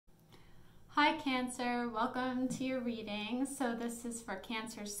Hi Cancer, welcome to your reading. So this is for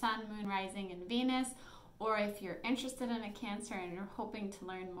Cancer, Sun, Moon, Rising, and Venus, or if you're interested in a Cancer and you're hoping to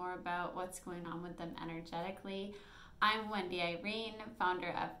learn more about what's going on with them energetically. I'm Wendy Irene, founder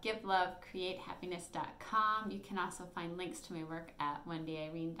of GiveLoveCreateHappiness.com. You can also find links to my work at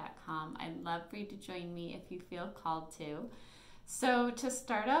wendyirene.com. I'd love for you to join me if you feel called to. So to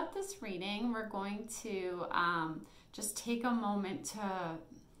start out this reading, we're going to just take a moment to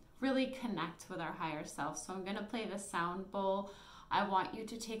really connect with our higher self. So I'm going to play the sound bowl. I want you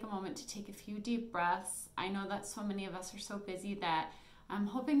to take a moment to take a few deep breaths. I know that so many of us are so busy that I'm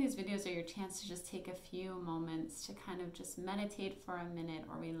hoping these videos are your chance to just take a few moments to kind of just meditate for a minute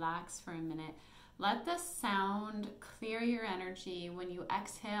or relax for a minute. Let the sound clear your energy. When you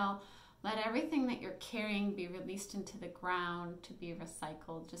exhale, let everything that you're carrying be released into the ground to be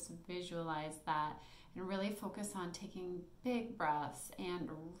recycled. Just visualize that and really focus on taking big breaths and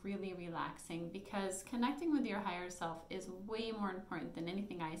really relaxing, because connecting with your higher self is way more important than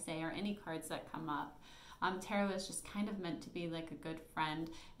anything I say or any cards that come up. Tarot is just kind of meant to be like a good friend,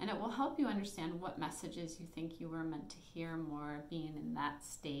 and it will help you understand what messages you think you were meant to hear more being in that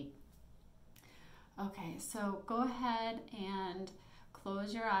state. Okay, so go ahead and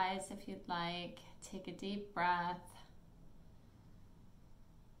close your eyes if you'd like. Take a deep breath.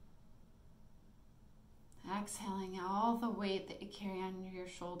 Exhaling all the weight that you carry on your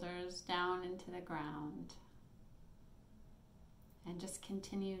shoulders down into the ground. And just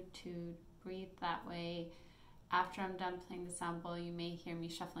continue to breathe that way. After I'm done playing the sound bowl, you may hear me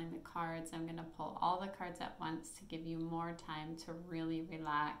shuffling the cards. I'm going to pull all the cards at once to give you more time to really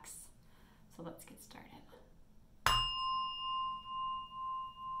relax. So let's get started.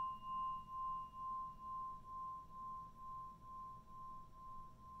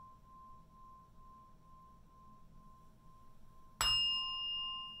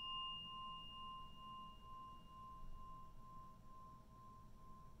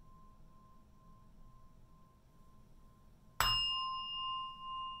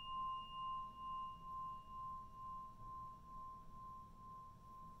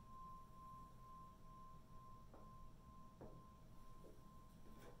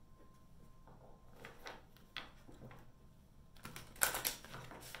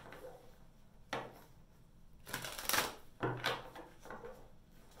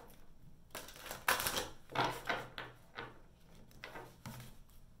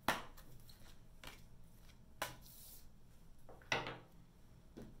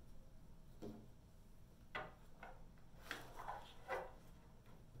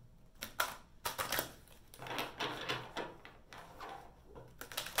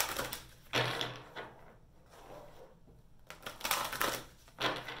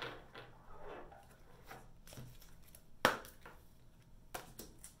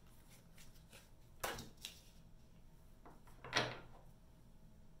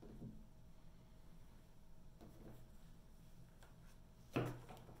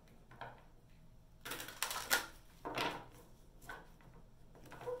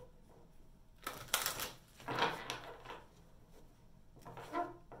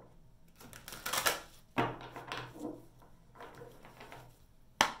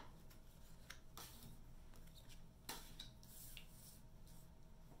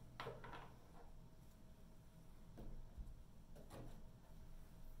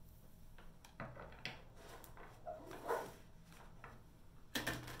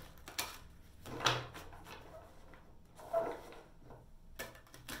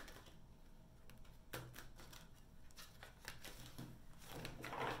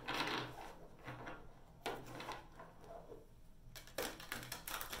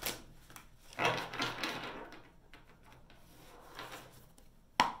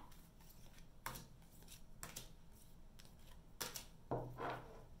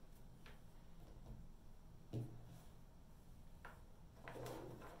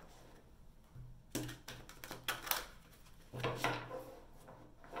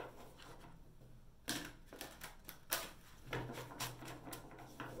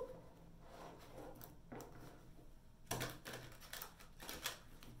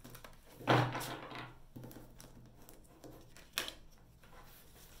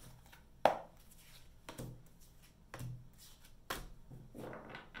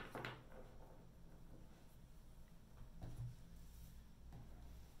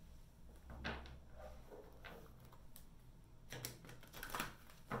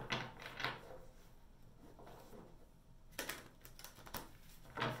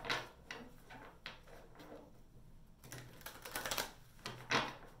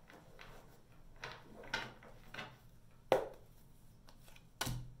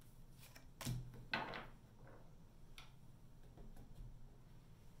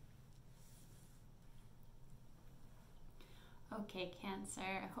 Okay, Cancer,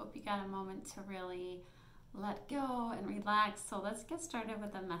 I hope you got a moment to really let go and relax. So let's get started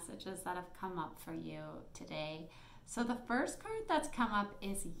with the messages that have come up for you today. So the first card that's come up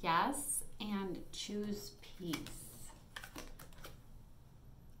is yes and choose peace.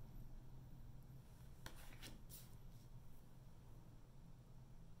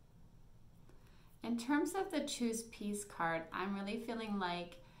 In terms of the choose peace card, I'm really feeling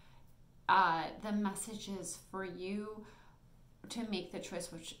like the message is for you to make the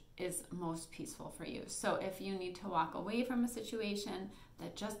choice which is most peaceful for you. So if you need to walk away from a situation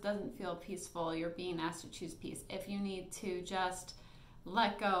that just doesn't feel peaceful, you're being asked to choose peace. If you need to just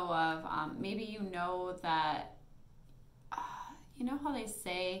let go of, maybe you know that, you know how they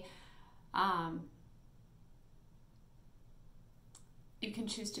say, you can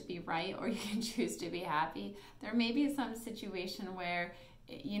choose to be right or you can choose to be happy. There may be some situation where,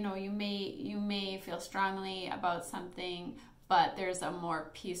 you know, you may feel strongly about something, but there's a more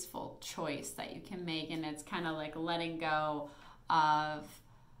peaceful choice that you can make, and it's kind of like letting go of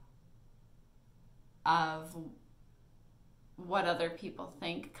what other people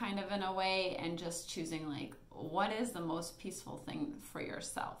think, kind of, in a way, and just choosing like what is the most peaceful thing for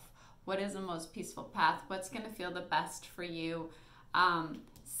yourself. What is the most peaceful path? What's going to feel the best for you?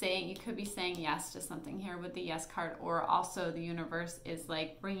 You could be saying yes to something here with the yes card, or also the universe is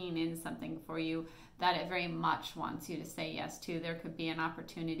like bringing in something for you that it very much wants you to say yes to. There could be an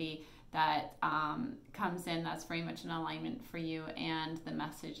opportunity that comes in that's very much in alignment for you, and the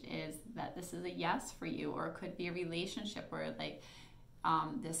message is that this is a yes for you, or it could be a relationship where like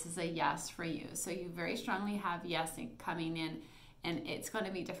this is a yes for you. So you very strongly have yes coming in, and it's going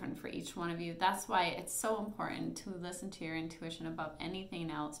to be different for each one of you. That's why it's so important to listen to your intuition above anything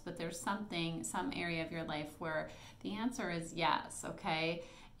else. But there's some area of your life where the answer is yes, okay?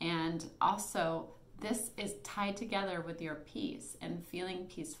 And also, this is tied together with your peace and feeling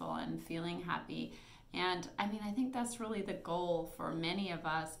peaceful and feeling happy. And I mean, I think that's really the goal for many of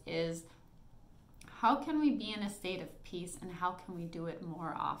us, is how can we be in a state of peace, and how can we do it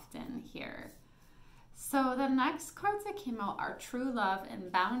more often here? So the next cards that came out are true love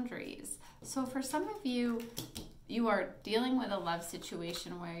and boundaries. So for some of you, you are dealing with a love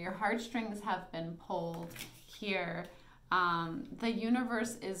situation where your heartstrings have been pulled here. The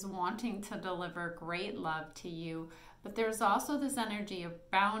universe is wanting to deliver great love to you, but there's also this energy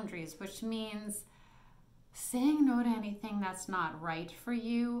of boundaries, which means saying no to anything that's not right for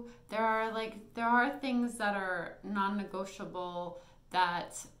you. There are things that are non-negotiable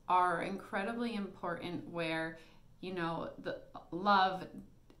that are incredibly important, where, you know, the love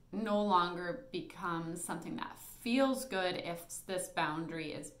no longer becomes something that feels good if this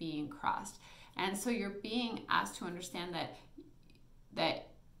boundary is being crossed. And so you're being asked to understand that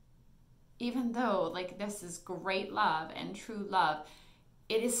even though like this is great love and true love,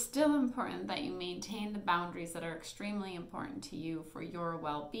 it is still important that you maintain the boundaries that are extremely important to you for your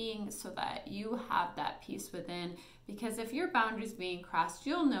well-being, so that you have that peace within. Because if your boundaries being crossed,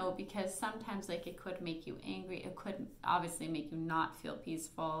 you'll know, because sometimes like it could make you angry. It could obviously make you not feel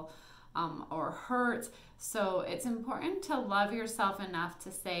peaceful or hurt. So it's important to love yourself enough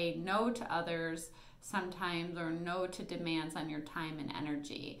to say no to others sometimes, or no to demands on your time and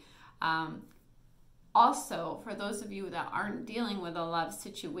energy. Also, for those of you that aren't dealing with a love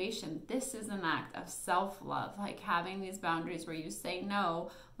situation, this is an act of self-love, like having these boundaries where you say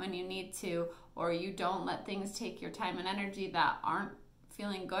no when you need to, or you don't let things take your time and energy that aren't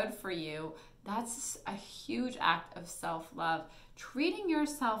feeling good for you. That's a huge act of self-love. Treating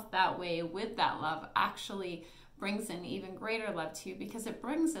yourself that way with that love actually brings in even greater love to you, because it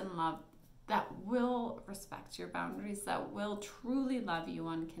brings in love that will respect your boundaries, that will truly love you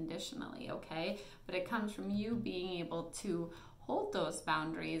unconditionally, okay? But it comes from you being able to hold those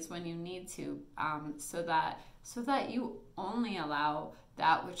boundaries when you need to, so that you only allow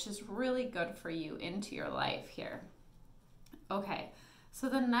that which is really good for you into your life here. Okay, so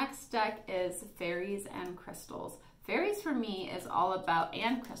the next deck is Fairies and Crystals. Fairies for me is all about,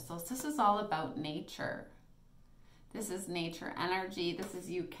 and crystals, this is all about nature. This is nature energy. This is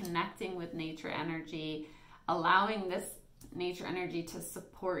you connecting with nature energy, allowing this nature energy to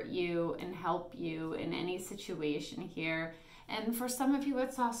support you and help you in any situation here. And for some of you,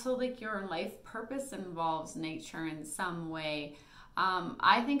 it's also like your life purpose involves nature in some way.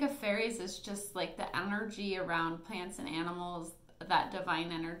 I think of fairies as just like the energy around plants and animals, that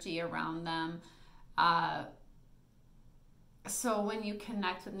divine energy around them. So when you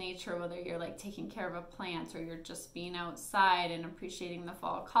connect with nature, whether you're like taking care of a plant, or you're just being outside and appreciating the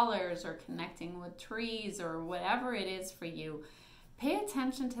fall colors, or connecting with trees, or whatever it is for you, pay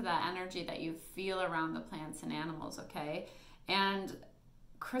attention to that energy that you feel around the plants and animals, okay? And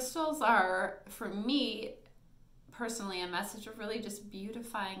crystals are, for me personally, a message of really just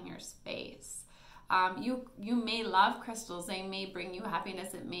beautifying your space. You may love crystals. They may bring you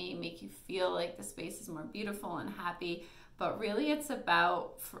happiness. It may make you feel like the space is more beautiful and happy. But really it's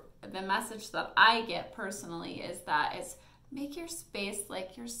about, the message that I get personally is that it's make your space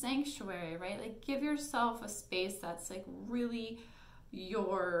like your sanctuary, right? Like give yourself a space that's like really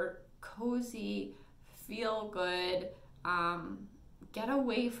your cozy, feel good, get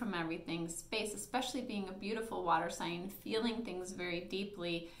away from everything space, especially being a beautiful water sign, feeling things very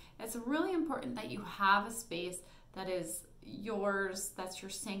deeply. It's really important that you have a space that is yours, that's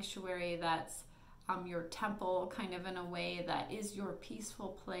your sanctuary, that's your temple, kind of in a way, that is your peaceful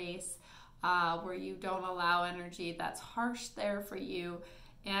place, where you don't allow energy that's harsh there for you.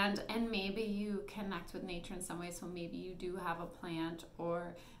 And maybe you connect with nature in some way, so maybe you do have a plant,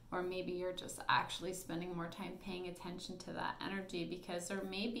 or maybe you're just actually spending more time paying attention to that energy, because there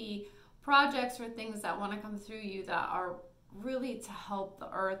may be projects or things that want to come through you that are really to help the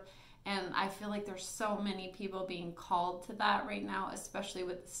earth. And I feel like there's so many people being called to that right now, especially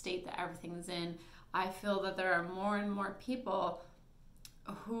with the state that everything's in. I feel that there are more and more people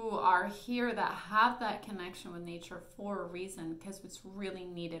who are here that have that connection with nature for a reason, because it's really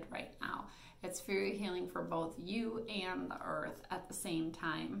needed right now. It's very healing for both you and the earth at the same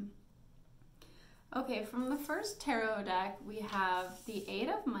time. Okay, from the first tarot deck, we have the Eight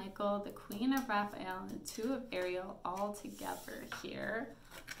of Michael, the Queen of Raphael, and the Two of Ariel all together here.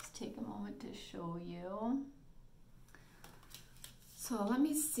 Let's take a moment to show you. So let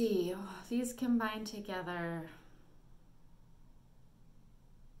me see. Oh, these combine together.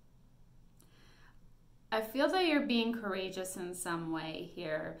 I feel that you're being courageous in some way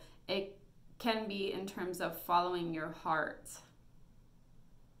here. It can be in terms of following your heart.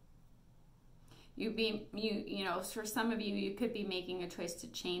 You know, for some of you, you could be making a choice to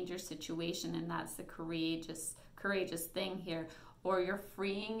change your situation, and that's the courageous thing here. Or you're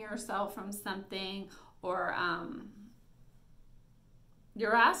freeing yourself from something, or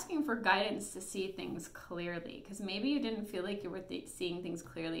you're asking for guidance to see things clearly, because maybe you didn't feel like you were seeing things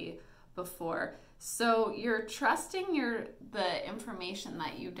clearly before. So you're trusting the information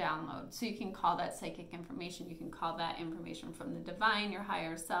that you download. So you can call that psychic information, you can call that information from the divine, your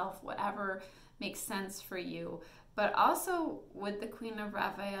higher self, whatever makes sense for you. But also with the Queen of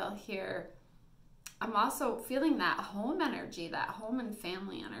Raphael here, I'm also feeling that home energy, that home and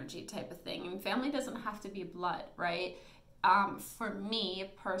family energy type of thing. And family doesn't have to be blood, right? For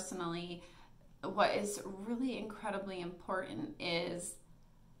me personally, what is really incredibly important is,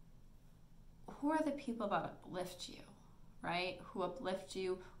 who are the people that uplift you, right? Who uplift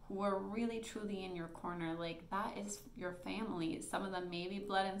you, who are really truly in your corner. Like, that is your family. Some of them may be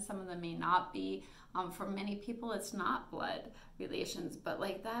blood and some of them may not be. For many people, it's not blood relations, but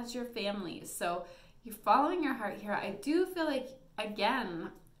like, that's your family. So you're following your heart here. I do feel like, again,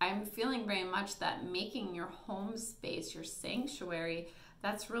 I'm feeling very much that making your home space, your sanctuary,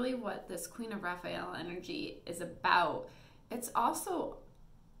 that's really what this Queen of Raphael energy is about.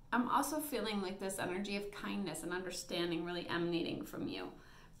 I'm also feeling like this energy of kindness and understanding really emanating from you.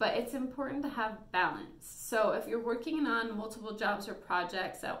 But it's important to have balance. So if you're working on multiple jobs or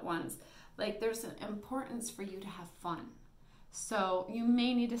projects at once, like, there's an importance for you to have fun. So you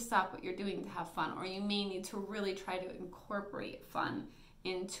may need to stop what you're doing to have fun, or you may need to really try to incorporate fun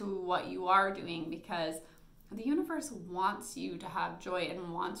into what you are doing, because the universe wants you to have joy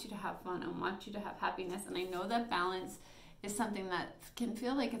and wants you to have fun and wants you to have happiness. And I know that balance is something that can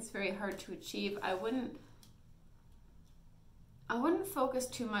feel like it's very hard to achieve. I wouldn't focus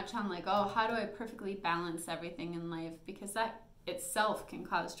too much on like, oh, how do I perfectly balance everything in life? Because that itself can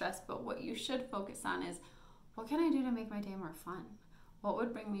cause stress. But what you should focus on is, what can I do to make my day more fun? What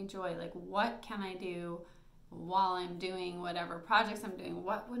would bring me joy? Like, what can I do while I'm doing whatever projects I'm doing?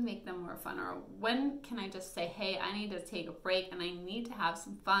 What would make them more fun? Or when can I just say, hey, I need to take a break and I need to have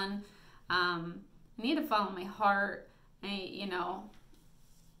some fun. I need to follow my heart. I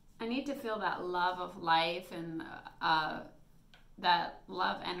need to feel that love of life and that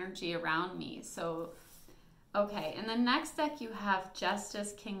love energy around me. So, okay, in the next deck you have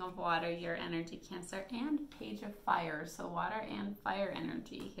Justice, King of Water, your energy, Cancer, and Page of Fire. So water and fire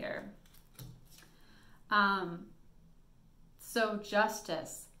energy here. So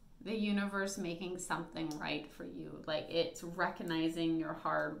Justice, the universe making something right for you. Like, it's recognizing your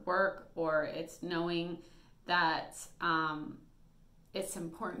hard work, or it's knowing that it's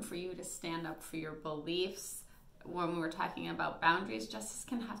important for you to stand up for your beliefs. When we were talking about boundaries, justice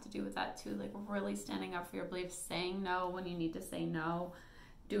can have to do with that too, like really standing up for your beliefs, saying no when you need to say no,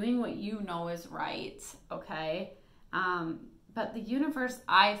 doing what you know is right, okay? but the universe,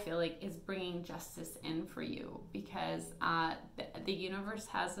 I feel like, is bringing justice in for you, because the universe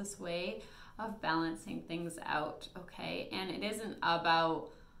has this way of balancing things out, okay? And it isn't about,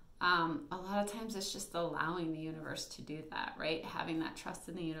 a lot of times it's just allowing the universe to do that, right? Having that trust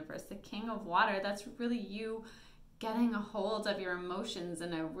in the universe. The King of Water, that's really you getting a hold of your emotions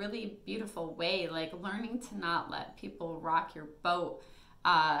in a really beautiful way, like learning to not let people rock your boat,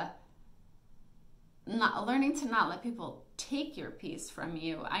 learning to not let people take your peace from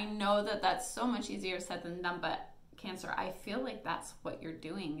you. I know that that's so much easier said than done, but Cancer, I feel like that's what you're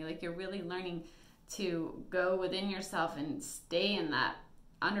doing. Like you're really learning to go within yourself and stay in that,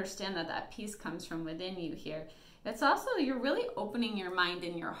 understand that that peace comes from within you here. It's also, you're really opening your mind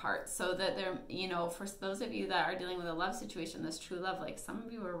and your heart so that there, you know, for those of you that are dealing with a love situation, this true love, like some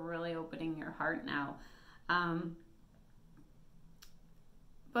of you are really opening your heart now.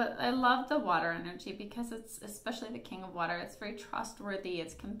 But I love the water energy because it's, especially the King of Water, it's very trustworthy,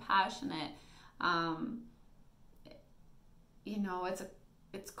 it's compassionate, you know,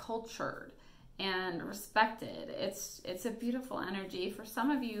 it's cultured and respected. It's a beautiful energy. For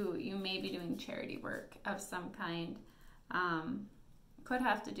some of you, you may be doing charity work of some kind. Could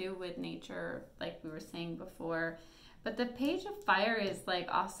have to do with nature, like we were saying before. But the Page of Fire is like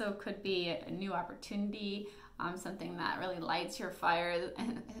also could be a new opportunity, something that really lights your fire.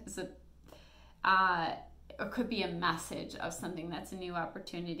 It could be a message of something that's a new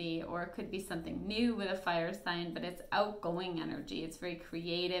opportunity, or it could be something new with a fire sign, but it's outgoing energy. It's very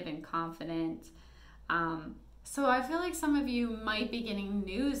creative and confident. So I feel like some of you might be getting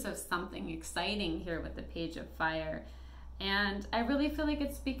news of something exciting here with the Page of Fire. And I really feel like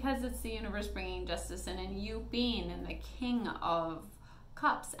it's because it's the universe bringing justice in, and you being in the King of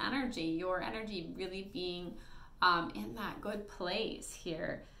Cups energy, your energy really being in that good place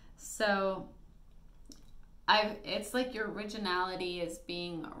here. So it's like your originality is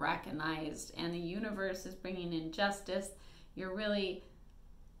being recognized, and the universe is bringing in justice. You're really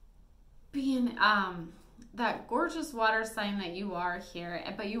being that gorgeous water sign that you are here,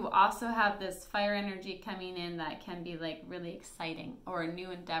 but you also have this fire energy coming in that can be like really exciting, or a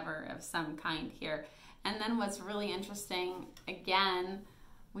new endeavor of some kind here. And then what's really interesting, again,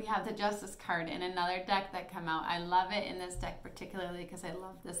 we have the Justice card in another deck that come out. I love it in this deck particularly because I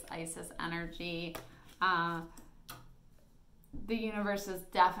love this Isis energy. The universe is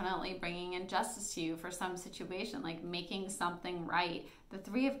definitely bringing in justice to you for some situation, like making something right. The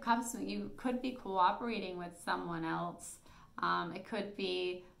Three of Cups, you could be cooperating with someone else. It could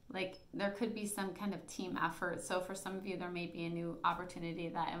be like there could be some kind of team effort. So for some of you, there may be a new opportunity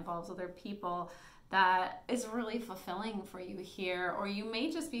that involves other people that is really fulfilling for you here. Or you may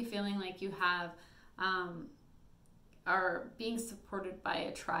just be feeling like you have are being supported by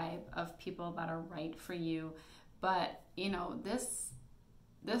a tribe of people that are right for you. But you know, this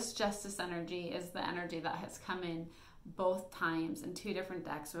justice energy is the energy that has come in both times in two different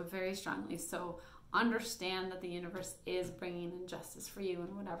decks, but very strongly. So understand that the universe is bringing in justice for you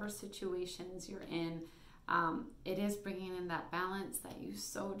in whatever situations you're in. It is bringing in that balance that you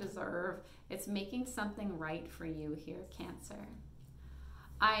so deserve. It's making something right for you here, Cancer.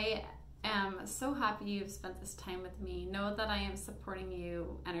 I am so happy you've spent this time with me. Know that I am supporting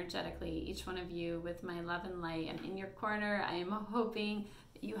you energetically, each one of you, with my love and light. And in your corner, I am hoping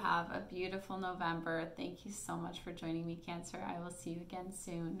that you have a beautiful November. Thank you so much for joining me, Cancer. I will see you again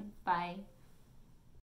soon. Bye.